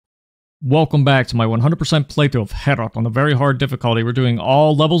Welcome back to my 100% playthrough of HROT on a very hard difficulty. We're doing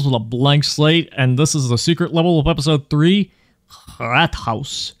all levels with a blank slate, and this is the secret level of episode 3,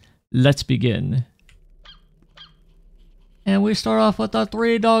 Rathaus. Let's begin. And we start off with the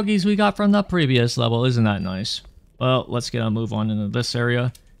 3 doggies we got from the previous level. Isn't that nice? Well, let's get a move on into this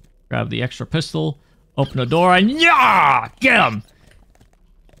area. Grab the extra pistol, open the door, and yeah! Get him!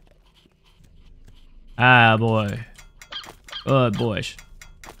 Ah, boy. Good boys.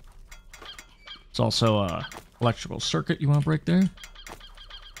 It's also a electrical circuit you want to break there.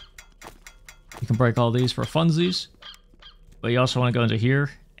 You can break all these for funsies. But you also want to go into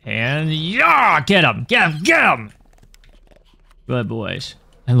here. And yeah! Get him! Get him! Get him! Good boys.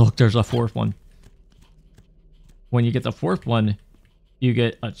 And look, there's a 4th one. When you get the 4th one, you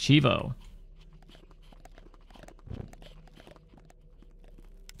get a Chivo.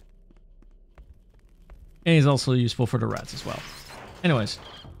 And he's also useful for the rats as well. Anyways.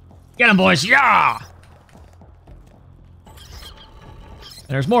 Get him, boys! Yeah! And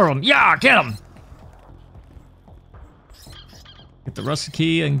there's more of them. Yeah! Get him! Get the rusted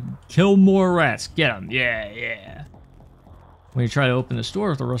key and kill more rats. Get them. Yeah, yeah. When you try to open this door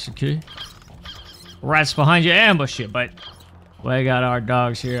with the rusted key, rats behind you ambush you, but we got our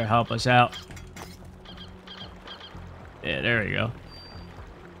dogs here to help us out. Yeah, there we go.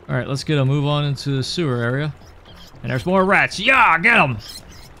 Alright, let's get a move on into the sewer area. And there's more rats. Yeah! Get them!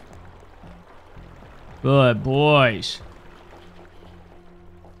 Good boys.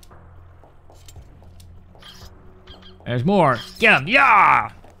 There's more. Get him.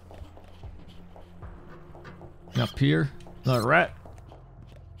 Yeah! And up here, another rat.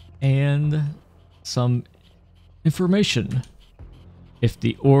 And some information. If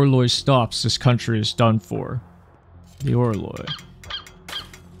the Orloi stops, this country is done for. The Orloi.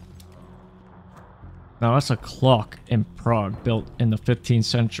 Now that's a clock in Prague built in the 15th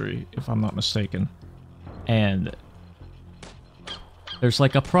century, if I'm not mistaken. And there's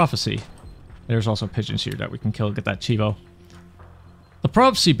like a prophecy. There's also pigeons here that we can kill to get that Chivo. The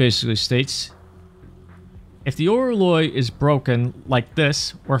prophecy basically states, if the Orloi is broken like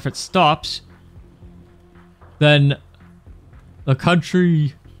this, or if it stops, then the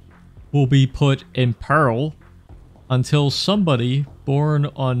country will be put in peril until somebody born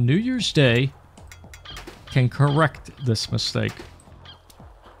on New Year's Day can correct this mistake.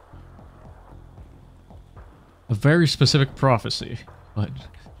 A very specific prophecy, but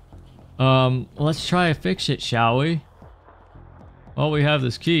let's try to fix it, shall we? Well, we have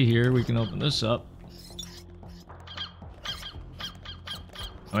this key here. We can open this up.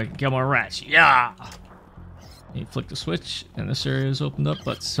 We can kill more rats. Yeah! You flick the switch, and this area is opened up,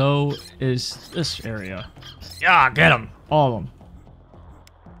 but so is this area. Yeah, get them! All of them.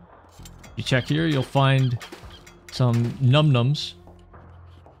 You check here, you'll find some num-nums.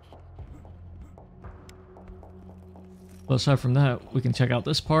 But aside from that, we can check out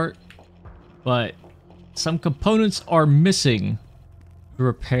this part, but some components are missing to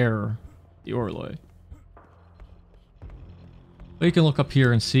repair the Orloi. But you can look up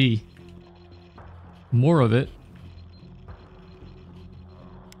here and see more of it.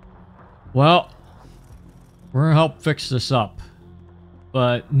 Well, we're gonna help fix this up,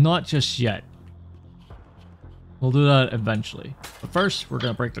 but not just yet. We'll do that eventually. But first, we're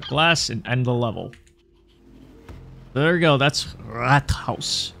gonna break the glass and end the level. There we go, that's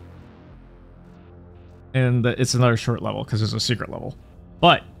Rathaus. And it's another short level, because it's a secret level.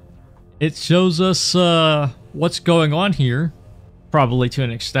 But, it shows us what's going on here, probably to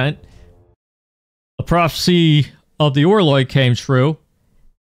an extent. The prophecy of the Orloi came true,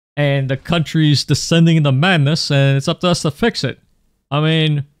 and the country's descending into madness, and it's up to us to fix it. I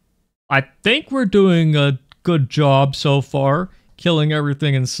mean, I think we're doing a good job so far, killing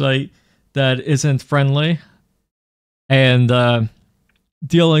everything in sight that isn't friendly. And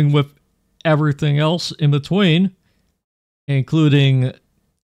dealing with everything else in between, including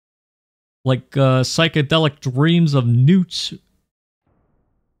like psychedelic dreams of newts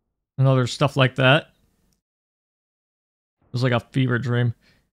and other stuff like that. It was like a fever dream.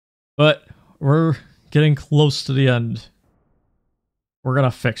 But we're getting close to the end. We're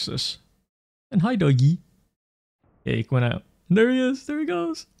gonna fix this. And hi, doggy. Yeah, he went out. There he is. There he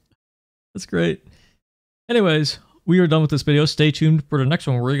goes. That's great. Anyways, we are done with this video. Stay tuned for the next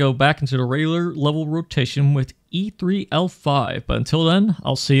one where we go back into the regular level rotation with E3L5. But until then,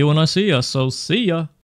 I'll see you when I see ya. So see ya.